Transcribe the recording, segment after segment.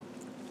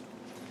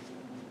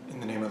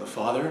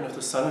Father, and of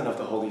the Son, and of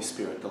the Holy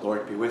Spirit. The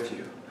Lord be with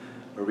you.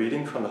 A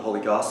reading from the Holy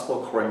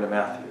Gospel according to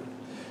Matthew.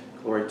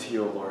 Glory to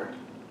you, O Lord.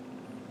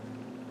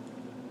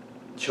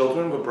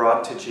 Children were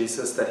brought to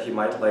Jesus that he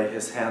might lay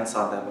his hands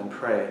on them and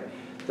pray.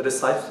 The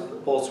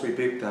disciples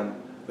rebuked them,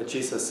 but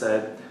Jesus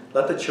said,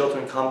 "Let the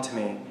children come to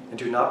me, and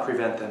do not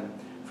prevent them,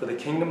 for the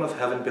kingdom of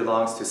heaven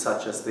belongs to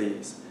such as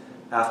these."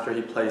 After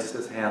he placed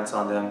his hands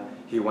on them,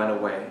 he went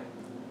away.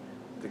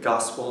 The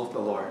Gospel of the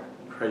Lord.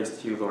 Praise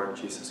to you, Lord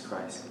Jesus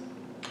Christ.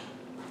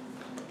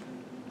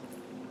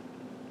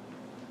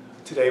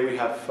 Today we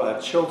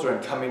have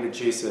children coming to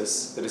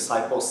Jesus. The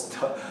disciples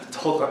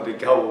told them to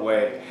go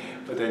away,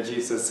 but then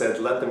Jesus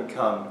said, "Let them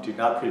come, do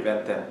not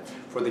prevent them,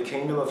 for the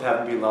kingdom of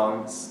heaven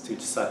belongs to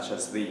such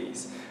as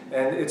these."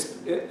 And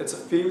it's a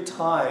few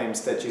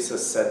times that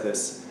Jesus said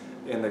this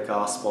in the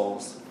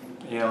Gospels.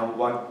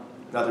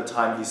 Another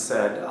time he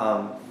said,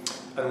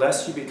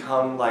 "Unless you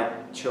become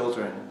like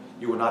children,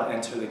 you will not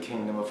enter the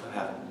kingdom of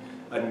heaven.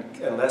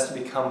 Unless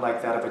you become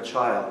like that of a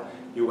child,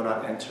 you will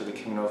not enter the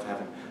kingdom of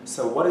heaven."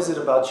 So what is it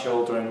about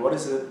children? What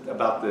is it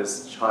about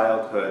this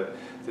childhood,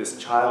 this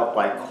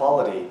childlike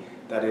quality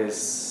that is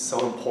so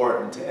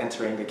important to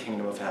entering the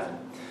kingdom of heaven?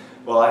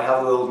 Well, I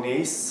have a little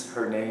niece.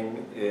 Her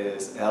name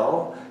is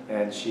Elle,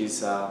 and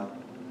she's, I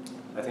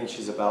think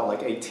she's about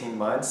like 18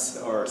 months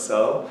or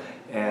so.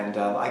 And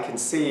I can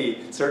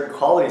see certain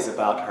qualities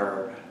about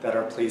her that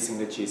are pleasing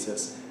to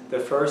Jesus. The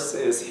first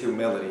is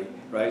humility,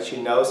 right?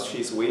 She knows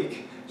she's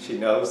weak. She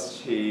knows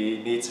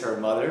she needs her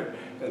mother,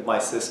 my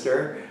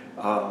sister,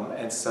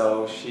 and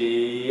so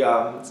she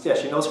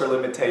knows her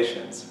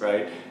limitations,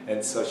 right?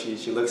 And so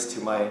she looks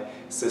to my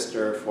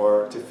sister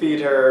to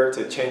feed her,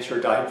 to change her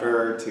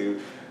diaper, to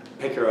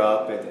pick her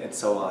up, and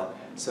so on.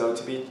 So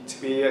to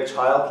be a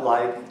child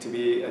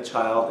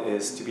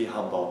is to be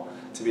humble,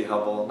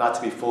 not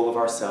to be full of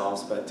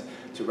ourselves, but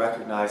to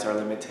recognize our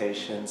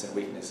limitations and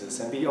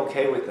weaknesses and be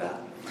okay with that.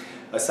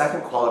 A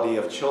second quality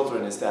of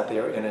children is that they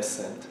are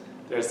innocent.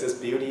 There's this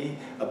beauty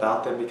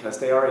about them because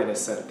they are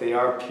innocent, they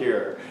are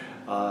pure,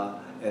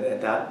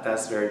 and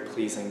that's very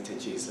pleasing to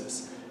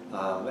Jesus.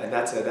 And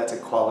that's a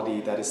quality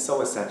that is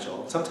so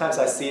essential. Sometimes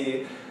I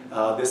see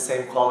this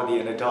same quality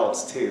in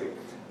adults too.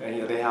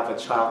 And, they have a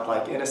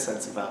childlike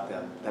innocence about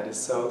them that is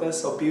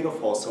so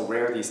beautiful, so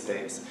rare these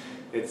days.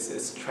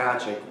 It's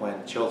tragic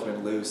when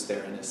children lose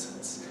their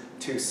innocence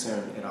too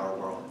soon in our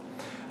world.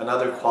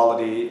 Another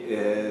quality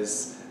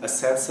is a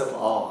sense of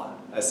awe.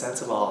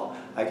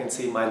 I can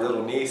see my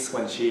little niece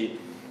when she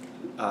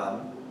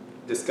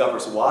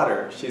discovers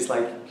water. She's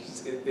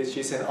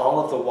in all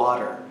of the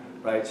water,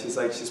 right?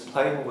 She's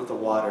playing with the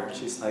water.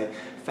 She's like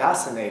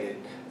fascinated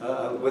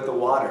with the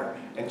water.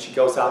 And she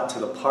goes out to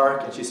the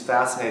park and she's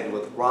fascinated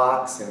with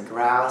rocks and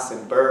grass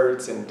and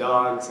birds and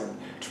dogs and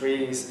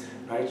trees,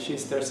 right?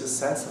 There's a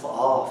sense of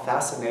awe,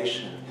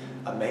 fascination,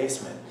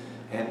 amazement.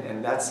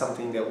 And that's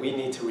something that we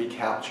need to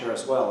recapture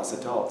as well as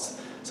adults.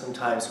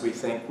 Sometimes we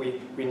think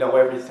we know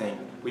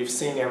everything. We've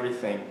seen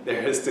everything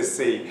there is to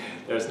see.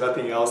 There's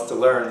nothing else to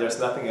learn. There's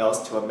nothing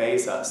else to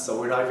amaze us. So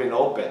we're not even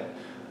open.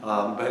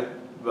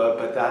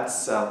 But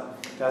that's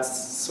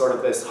sort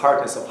of this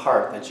hardness of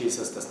heart that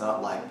Jesus does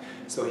not like.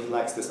 So he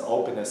likes this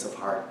openness of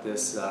heart,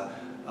 this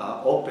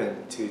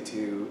open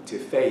to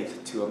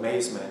faith, to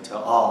amazement, to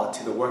awe,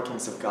 to the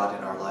workings of God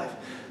in our life.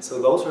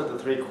 So those are the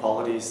three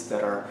qualities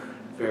that are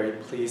very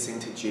pleasing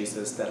to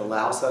Jesus, that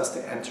allows us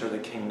to enter the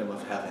kingdom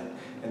of heaven.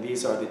 And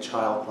these are the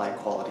childlike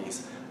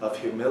qualities of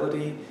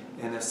humility,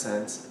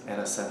 innocence,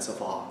 and a sense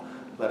of awe.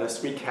 Let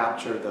us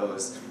recapture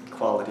those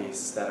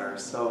qualities that are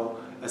so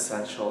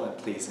essential and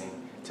pleasing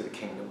to the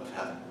kingdom of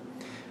heaven.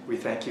 We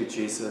thank you,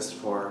 Jesus,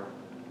 for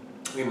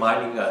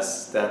reminding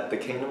us that the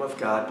kingdom of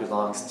God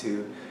belongs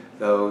to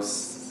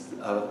those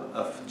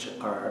of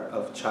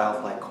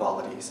childlike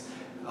qualities,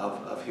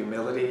 of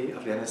humility,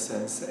 of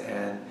innocence,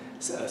 and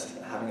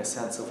having a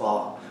sense of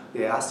awe.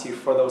 We ask you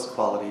for those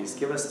qualities.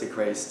 Give us the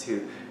grace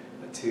to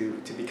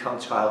become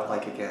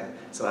childlike again,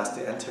 so as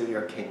to enter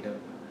your kingdom.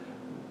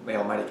 May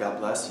Almighty God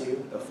bless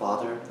you, the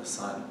Father, the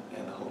Son,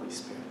 and the Holy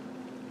Spirit.